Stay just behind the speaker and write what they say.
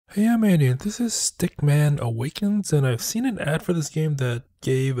Hey, I'm Andy, and this is Stickman Awakens, and I've seen an ad for this game that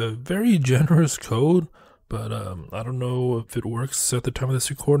gave a very generous code, but I don't know if it works at the time of this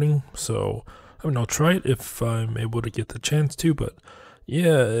recording, so I'll try it if I'm able to get the chance to, but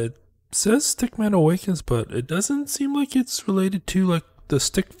yeah, it says Stickman Awakens, but it doesn't seem like it's related to like the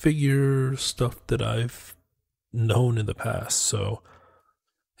stick figure stuff that I've known in the past, so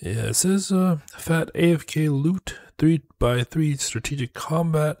yeah, it says fat AFK loot, 3x3 strategic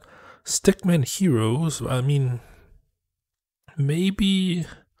combat, Stickman heroes. I mean, maybe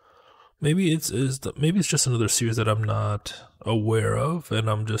maybe it's just another series that I'm not aware of, and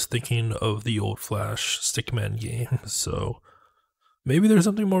I'm just thinking of the old Flash Stickman game. So maybe there's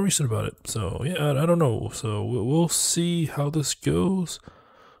something more recent about it. So yeah, I don't know. So we'll see how this goes.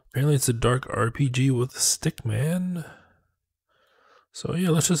 Apparently, it's a dark RPG with Stickman. So yeah,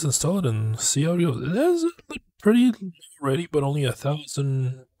 let's just install it and see how it goes. It has like pretty ready, but only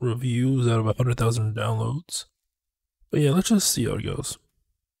 1,000 reviews out of 100,000 downloads. But yeah, let's just see how it goes.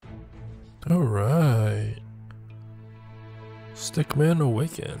 Alright. Stickman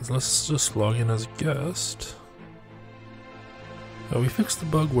Awakens. Let's just log in as a guest. We fixed the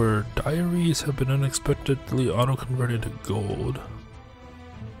bug where diaries have been unexpectedly auto-converted to gold.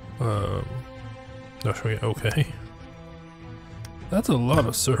 Okay. That's a lot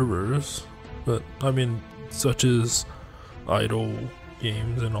of servers, but I mean, such as idle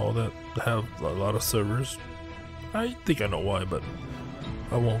games and all that have a lot of servers. I think I know why, but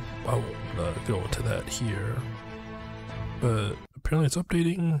I won't go into that here. But apparently it's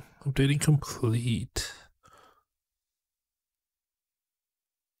updating complete.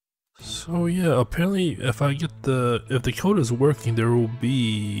 So yeah, apparently if the code is working, there will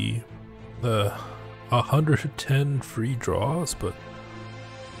be 110 free draws, but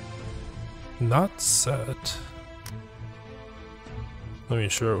not set. I mean,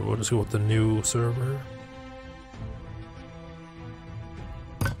 sure, we'll just go with the new server.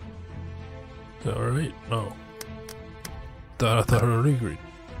 Alright, no. I thought I already agreed.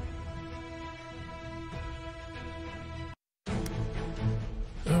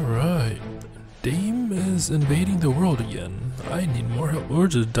 Alright. Dame is invading the world again. I need more help. We're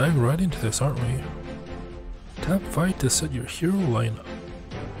just diving right into this, aren't we? Tap fight to set your hero lineup.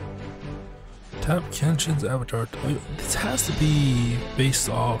 Tap Kenshin's avatar. This has to be based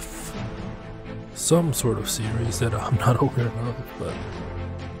off some sort of series that I'm not aware of, but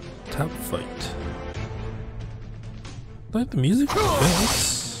tap fight. Like the music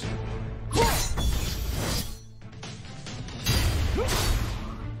fits.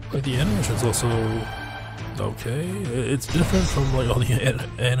 Like the animation's also okay. It's different from like all the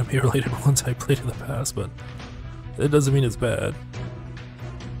anime related ones I played in the past, but it doesn't mean it's bad.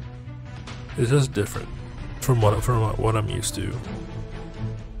 It's just different from what I'm used to.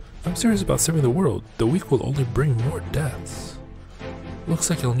 I'm serious about saving the world. The weak will only bring more deaths. Looks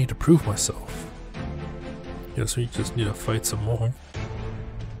like I'll need to prove myself. Yeah, so you just need to fight some more.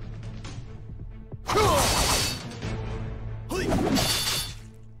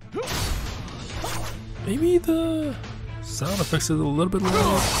 Maybe the sound effects is a little bit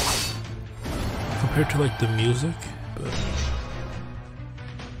loud compared to like the music, but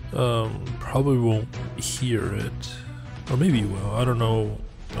probably won't hear it, or maybe you will. I don't know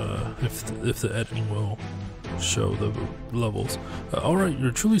if the editing will show the levels. Alright,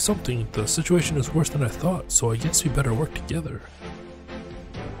 you're truly something. The situation is worse than I thought, so I guess we better work together.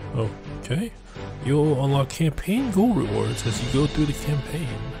 Okay. You'll unlock campaign goal rewards as you go through the campaign.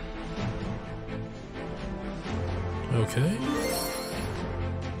 Okay.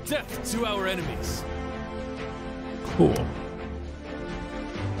 Death to our enemies. Cool.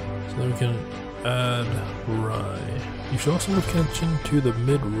 So then we can add Rye. You should also move Kenshin to the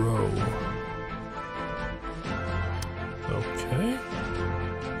mid row. Okay.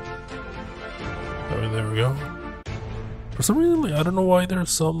 Alright, there we go. For some reason, like, I don't know why there's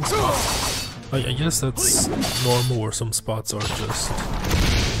some spots. I guess that's normal, where some spots are just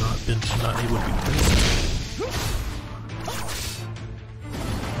not able to be placed.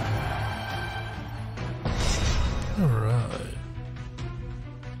 Alright.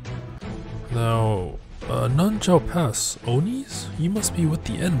 Now, none shall pass. Onis? You must be with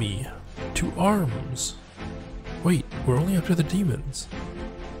the enemy. To arms. Wait, we're only after the demons.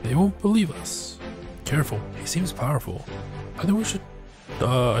 They won't believe us. Careful, he seems powerful. I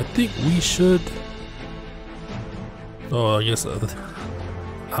think we should. Oh, I guess.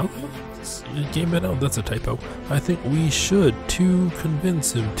 How? Game it out. That's a typo. I think we should to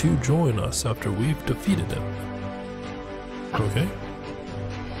convince him to join us after we've defeated him. Okay.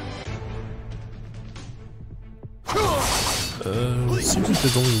 Seems like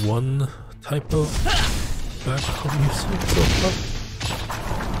there's only one type of background music.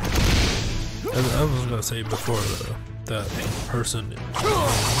 As I was gonna say before, that person.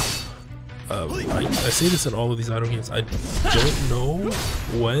 I say this in all of these idle games. I don't know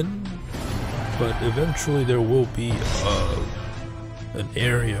when, but eventually there will be an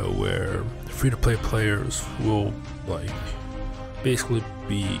area where free-to-play players will basically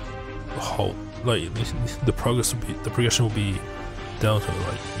be the progression will be down to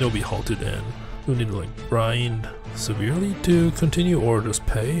they'll be halted, and you'll need to grind severely to continue or just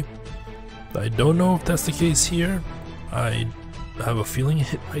pay. I don't know if that's the case here. I have a feeling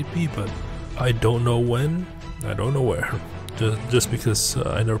it might be, but I don't know when, I don't know where. Just because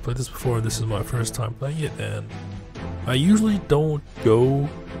I never played this before, this is my first time playing it, and I usually don't go,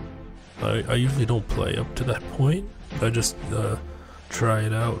 I usually don't play up to that point. I just try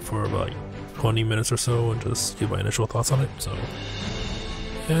it out for about 20 minutes or so and just give my initial thoughts on it, so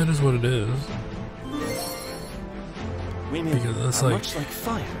yeah, it is what it is. Because it's much like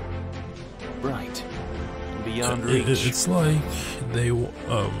fire, bright, beyond reach. It's like they,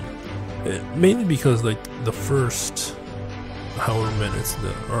 mainly because the first however minutes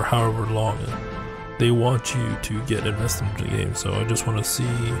or however long, they want you to get invested into the game. So I just want to see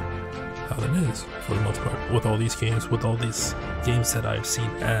how that is for the most part with all these games, that I've seen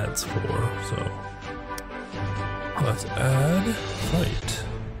ads for. So let's add fight.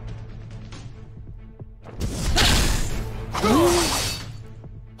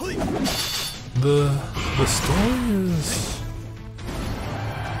 The story is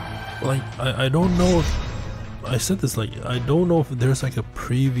I don't know if I said this, I don't know if there's a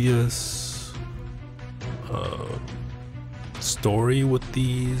previous story with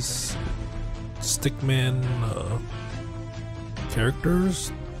these Stickman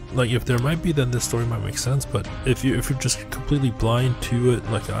characters. If there might be, then this story might make sense, but if you're just completely blind to it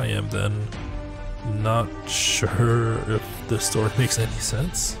like I am, then not sure if the story makes any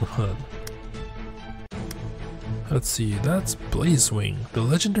sense. Let's see, that's Blazewing, the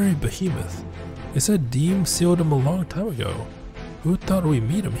legendary behemoth. They said Deem sealed him a long time ago. Who thought we'd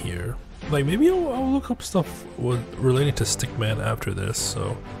meet him here? Maybe I'll look up stuff relating to Stickman after this,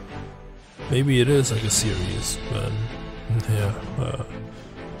 so maybe it is a series, but yeah.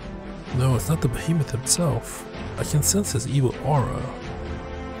 No, it's not the behemoth himself. I can sense his evil aura.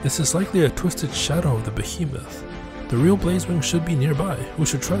 This is likely a twisted shadow of the behemoth. The real Blazewing should be nearby. We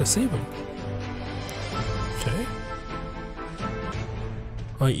should try to save him. Okay.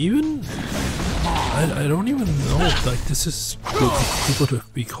 I don't even know if this is good people to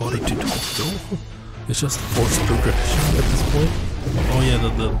be called a tutorial. It's just forced progression at this point. Oh yeah,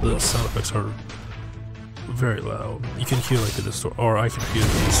 the sound effects are very loud. You can hear the distortion, or I can hear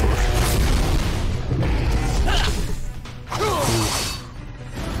the distortion.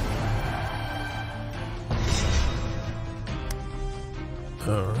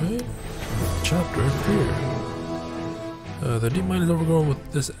 Alright, chapter 3. The deep mine is overgrown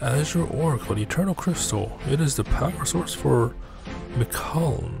with this azure ore called Eternal Crystal. It is the power source for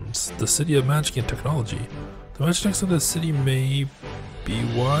McCollum's, the city of magic and technology. The magics of the city may be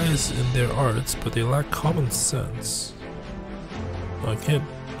wise in their arts, but they lack common sense. I can't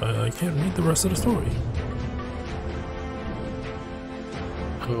read the rest of the story.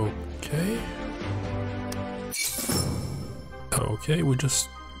 Okay. Okay, we just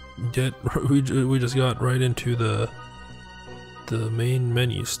got right into the main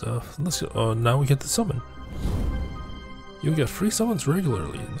menu stuff. Let's go. Oh, now we get the summon. You get free summons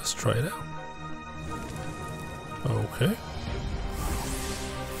regularly. Let's try it out. Okay.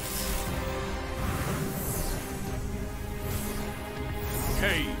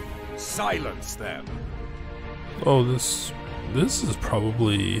 Hey, silence them. Oh, this is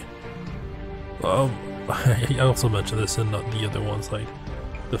probably. I also mentioned this in the other ones.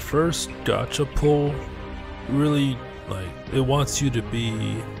 The first gacha pull really it wants you to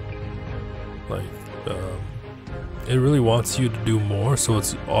be it really wants you to do more, so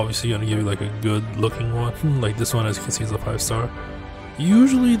it's obviously going to give you a good looking one. This one, as you can see, is a 5-star.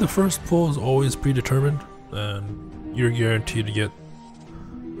 Usually the first pull is always predetermined and you're guaranteed to get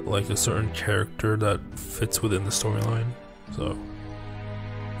a certain character that fits within the storyline. So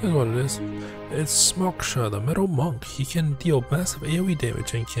here's what it is. It's Smoksha, the Metal Monk. He can deal massive AoE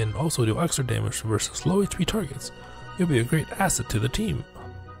damage and can also do extra damage versus low HP targets. He'll be a great asset to the team.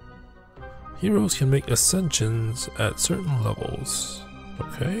 Heroes can make ascensions at certain levels.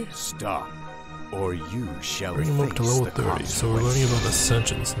 Okay. Stop, or you shall bring him up to level 30. So we're learning about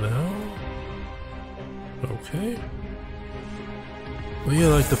ascensions now. Okay. But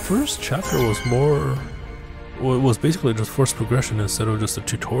yeah, the first chapter was more well, it was basically just forced progression instead of just a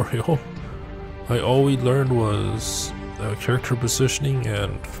tutorial. Like all we learned was character positioning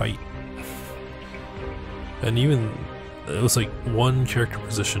and fight, and even it was like one character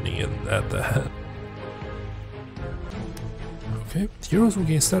positioning and at that. Okay, heroes will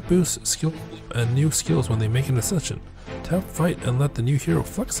gain stat boosts, skill, and new skills when they make an ascension. Tap fight and let the new hero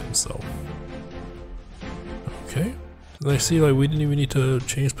flex himself. Okay, and I see like we didn't even need to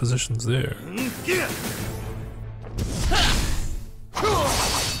change positions there.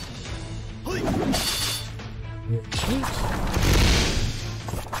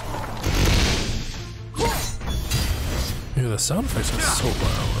 Yeah, the sound effects are so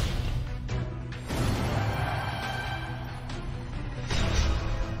loud.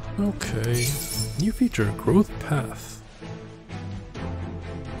 Okay, new feature, growth path.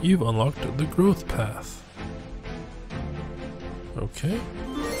 You've unlocked the growth path. Okay.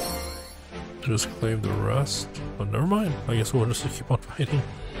 Just claim the rest. Oh, never mind. I guess we'll just keep on fighting.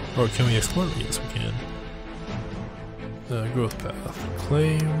 Or can we explore it? Yes, we can. Growth path.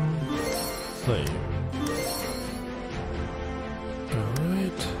 Claim. Claim.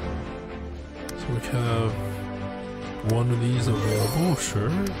 Alright. So we have one of these available,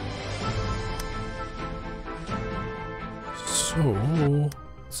 sure. So,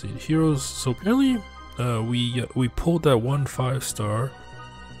 let's see, heroes. So apparently, we pulled that 1 5-star,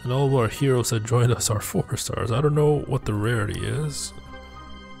 and all of our heroes that joined us are 4 stars. I don't know what the rarity is.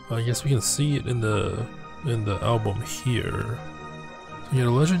 I guess we can see it in the album here. So we get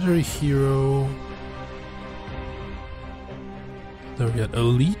a legendary hero. Then we got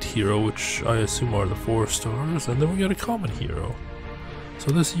elite hero, which I assume are the 4 stars, and then we got a common hero.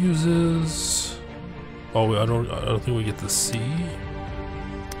 So this uses. Oh, I don't think we get to see.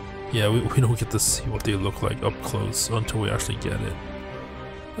 Yeah, we don't get to see what they look like up close until we actually get it.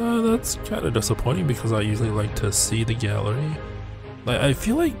 That's kind of disappointing because I usually like to see the gallery. Like, I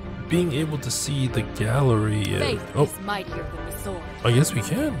feel like being able to see the gallery. Is mightier than the sword. I guess we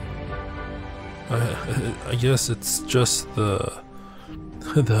can. I guess it's just the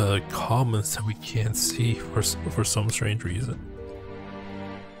comments that we can't see for some strange reason.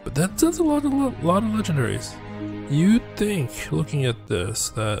 But that's a lot of legendaries. You'd think, looking at this,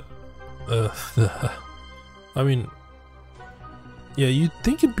 that I mean, yeah, you'd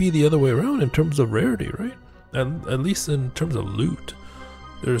think it'd be the other way around in terms of rarity, right? At least in terms of loot.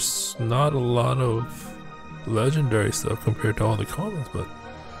 There's not a lot of legendary stuff compared to all the commons, but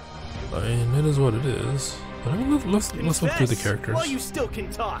I mean, it is what it is. I mean, let's look through the characters. While you still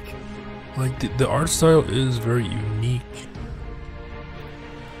can talk. Like the art style is very unique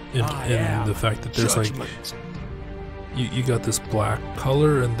in the fact that there's like you got this black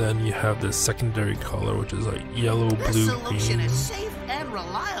color and then you have this secondary color which is like yellow, blue, green. Is safe and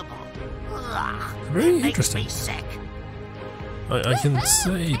reliable. Ugh, very makes interesting. me sick. I can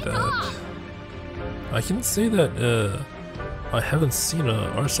say that I haven't seen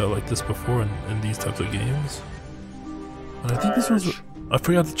an art style like this before in these types of games. And I think this was, I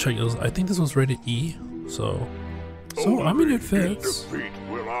forgot to check, I think this was rated E, so I mean it fits. In defeat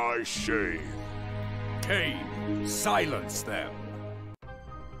will I shame. Cain, silence them.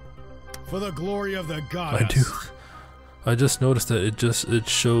 For the glory of the goddess. I do. I just noticed that it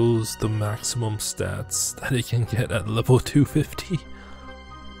shows the maximum stats that it can get at level 250.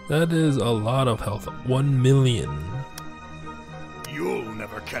 That is a lot of health. 1 million. You'll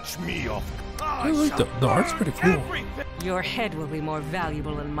never catch me off. I like the art's pretty cool. Your head will be more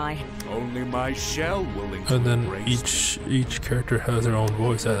valuable than my. Only my shell will include. And then each character has their own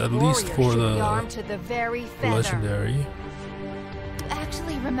voice, at least for the to the very feather. legendary. You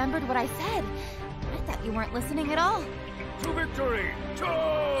actually remembered what I said. I thought you weren't listening at all. To victory! Do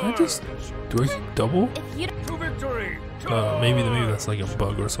I double? If you To victory! Maybe that's like a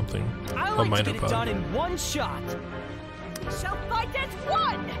bug or something. I A like to minor get it bug. done in one shot. We shall fight as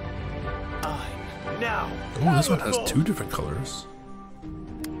one. I'm now. Oh, this one has 2 different colors.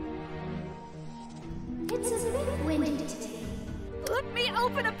 It's a bit windy today. Let me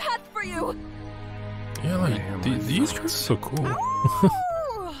open a path for you. Yeah, like these characters are so cool.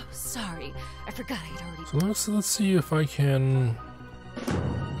 Oh, sorry, I forgot I had already. So let's see if I can.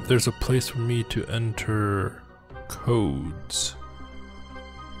 If there's a place for me to enter codes.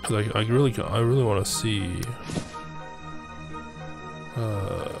 Cause I really want to see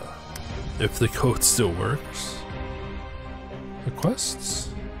if the code still works. The quests?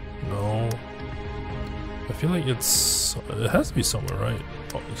 No. I feel like it has to be somewhere, right?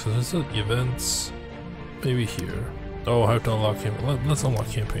 Oh, so this is events. Maybe here. Oh, I have to unlock campaign. Let's unlock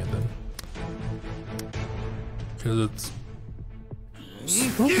campaign then. Because it's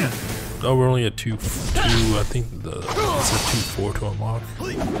broken. Oh, we're only at 2. I think it's at 2-4 to unlock.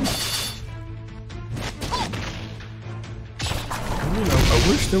 I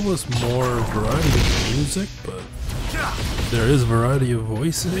wish there was more variety of music, but there is variety of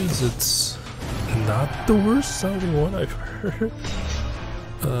voices. It's not the worst sounding one I've heard.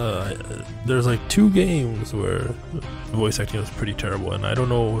 There's like 2 games where the voice acting was pretty terrible, and I don't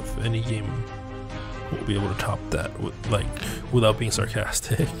know if any game will be able to top that without being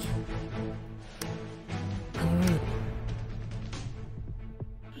sarcastic. Alright.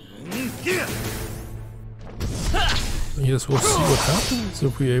 I guess we'll see what happens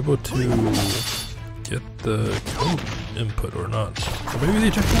if we're able to get the code input or not. Or maybe they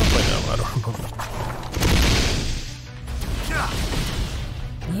checked out by now, I don't know.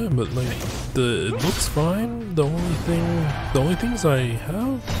 Yeah, but like it looks fine. The only things I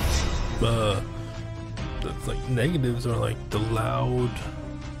have that's like negatives are like the loud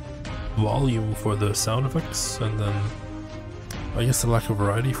volume for the sound effects, and then I guess the lack of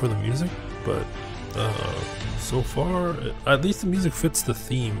variety for the music. But so far, at least the music fits the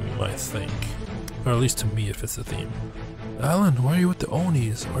theme, I think. Or at least to me it fits the theme. Alan, why are you with the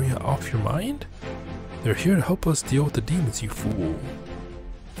Onis? Are you off your mind? They're here to help us deal with the demons, you fool.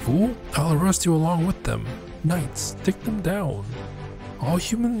 Fool? I'll arrest you along with them. Knights, take them down. Are all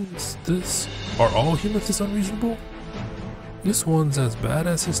humans this unreasonable? This one's as bad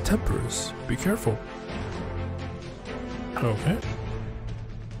as his tempers. Be careful. Okay.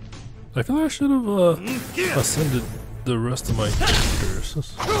 I feel like I should have ascended the rest of my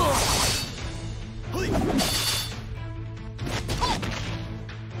characters.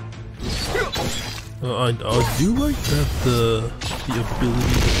 I do like that the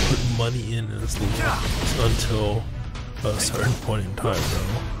ability to put money in is locked until a certain point in time,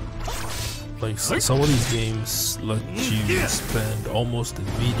 though. Like some of these games let you spend almost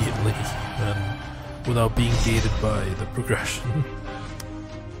immediately and without being gated by the progression.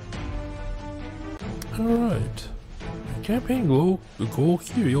 Alright. Campaign goal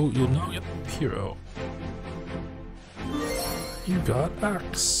here, you'll now get hero. You got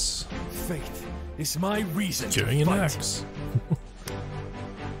axe. Faith is my reason. Carrying an axe.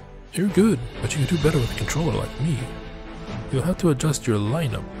 You're good, but you can do better with a controller like me. You'll have to adjust your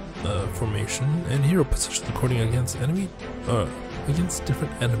lineup formation and hero position according against against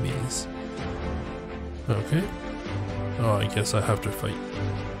different enemies. Okay. Oh, I guess I have to fight.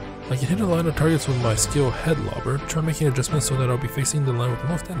 I can hit a line of targets with my skill Head Lobber. Try making adjustments so that I'll be facing the line with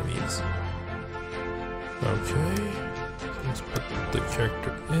most enemies. Okay. Let's put the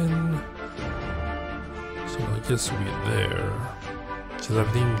character in. So I guess we'll be there. Because I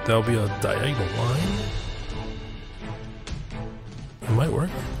think that'll be a diagonal line. It might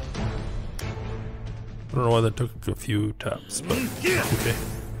work. I don't know why that took a few taps, but okay.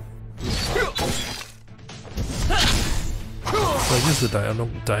 So I guess the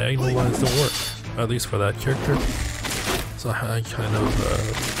diagonal lines don't work, at least for that character. So I kind of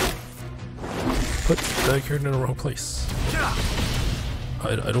put that character in the wrong place.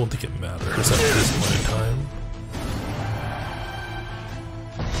 I don't think it matters at this point in time.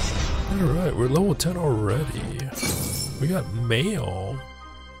 Alright, we're level 10 already. We got mail.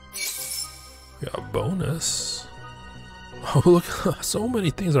 We got bonus. Oh look, so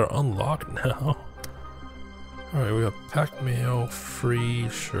many things are unlocked now. Alright, we got pack mail, free,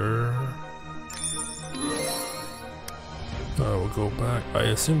 sure. We'll go back. I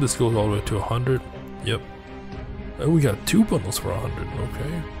assume this goes all the way to 100. Yep. We got 2 bundles for 100,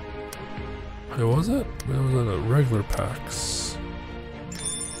 okay. Hey, what was it? It was in the regular packs.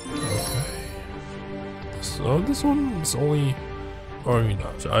 Okay. So this one's only, or I mean,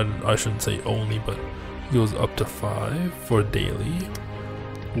 I shouldn't say only, but it goes up to 5 for daily.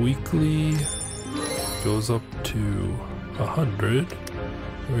 Weekly goes up to 100.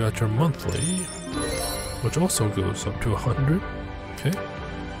 We got your monthly, which also goes up to 100. Okay.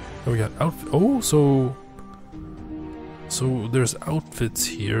 And we got outfit. Oh, so there's outfits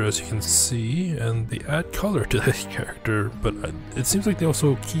here, as you can see, and they add color to this character, but it seems like they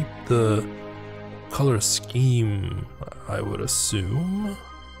also keep the color scheme, I would assume.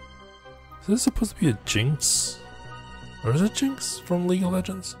 Is this supposed to be a Jinx? Or is it Jinx from League of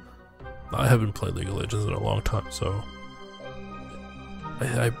Legends? I haven't played League of Legends in a long time, so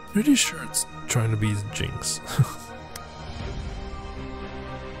I'm pretty sure it's trying to be Jinx.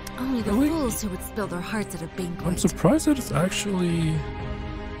 Only the fools who would spill their hearts at a banquet. I'm surprised that it's actually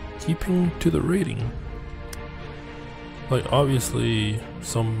keeping to the rating. Like, obviously,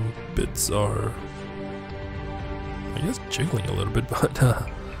 some bits are, I guess, jiggling a little bit, but yeah,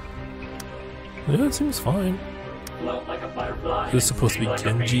 it seems fine. This is supposed to be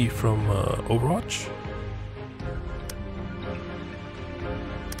Genji from Overwatch.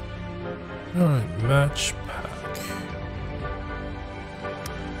 Alright, match pack.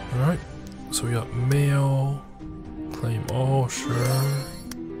 Alright, so we got mail, claim all, sure.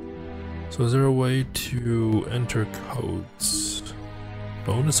 So is there a way to enter codes?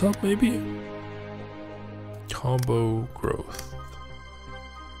 Bonus up maybe? Combo growth.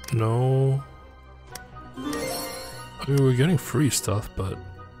 No. I mean, we're getting free stuff, but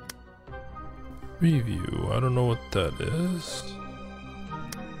preview, I don't know what that is.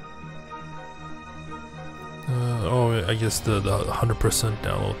 Oh, I guess the 100%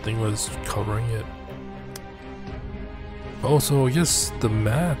 download thing was covering it. Also, I guess the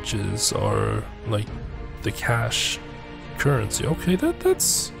matches are like the cash currency. Okay,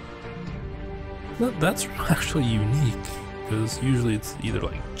 that's actually unique, because usually it's either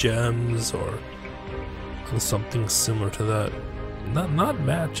like gems or something similar to that. Not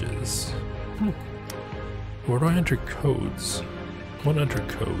matches. Where do I enter codes? I want to enter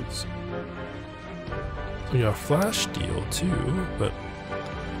codes. We got a flash deal too, but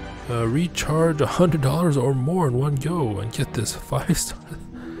recharge $100 or more in one go and get this 5-star.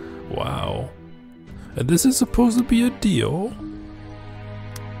 Wow. And this is supposed to be a deal.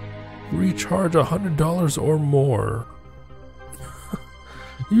 Recharge $100 or more.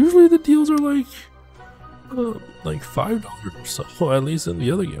 Usually the deals are like $5 or so, at least in the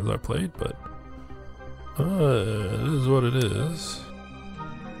other games I played, but it is what it is.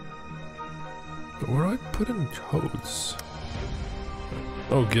 Where do I put in codes?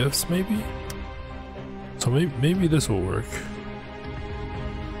 Oh, gifts maybe? So maybe this will work.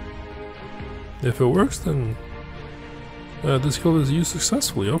 If it works, then this code is used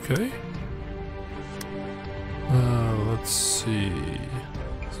successfully. Okay. Let's see.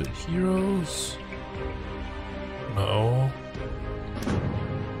 Is it heroes? No.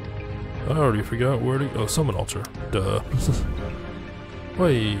 I already forgot where to go. Oh, summon altar. Duh.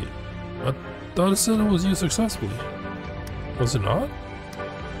 Wait. I thought it said it was used successfully. Was it not?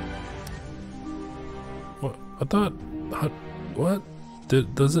 What? I thought... What?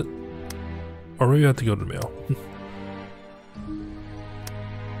 Does it... Or maybe I have to go to the mail.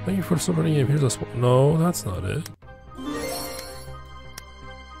 Thank you for supporting game. Here's a... No, that's not it.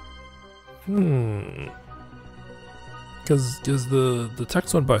 Because the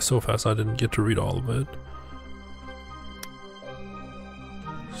text went by so fast I didn't get to read all of it.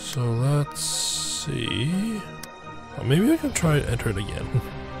 So let's see. Oh, maybe I can try and enter it again.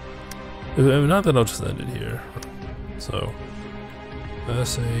 If not, then I'll just end it here. So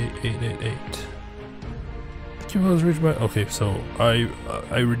SA888. Okay, so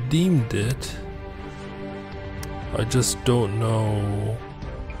I redeemed it. I just don't know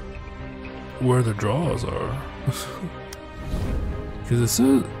where the draws are. Because it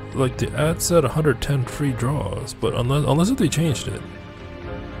said, like, the ad said 110 free draws, but unless if they changed it.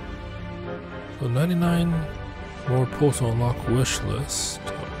 So 99 more pulls to unlock wish list.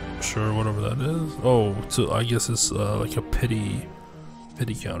 Sure, whatever that is. Oh, so I guess it's like a pity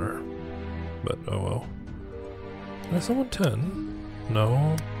counter. But oh well. Can I summon 10?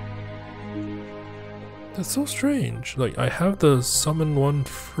 No. That's so strange. Like, I have the summon one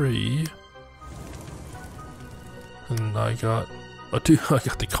free. And I got a two. I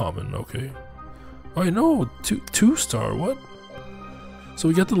got the common. Okay. Oh, I know. Two star. What? So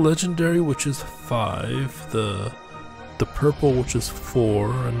we got the legendary, which is 5. The purple, which is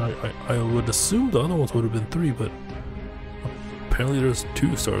 4, and I would assume the other ones would have been 3, but apparently there's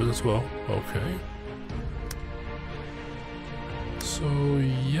 2 stars as well. Okay. So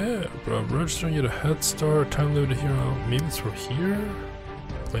yeah, bro, registering, get a head start, time limited hero. Maybe it's from here.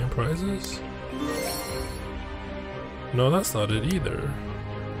 Claim prizes. No, that's not it either.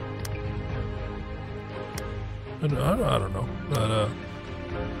 I don't know. But,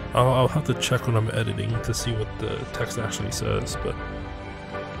 I'll have to check when I'm editing to see what the text actually says. But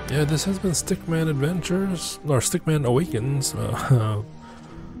yeah, this has been Stickman Adventures, or Stickman Awakens.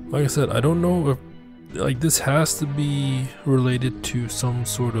 Like I said, I don't know if like this has to be related to some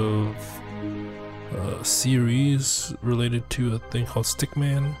sort of series related to a thing called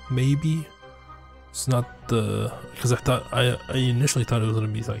Stickman. Maybe it's not the, because I initially thought it was gonna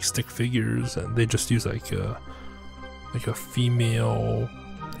be like stick figures, and they just use like a female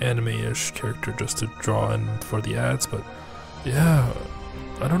anime-ish character just to draw in for the ads. But yeah,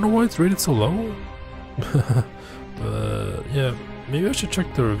 I don't know why it's rated so low. But yeah, maybe I should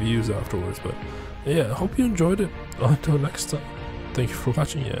check the reviews afterwards. But yeah, I hope you enjoyed it. Until next time, thank you for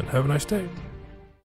watching and have a nice day.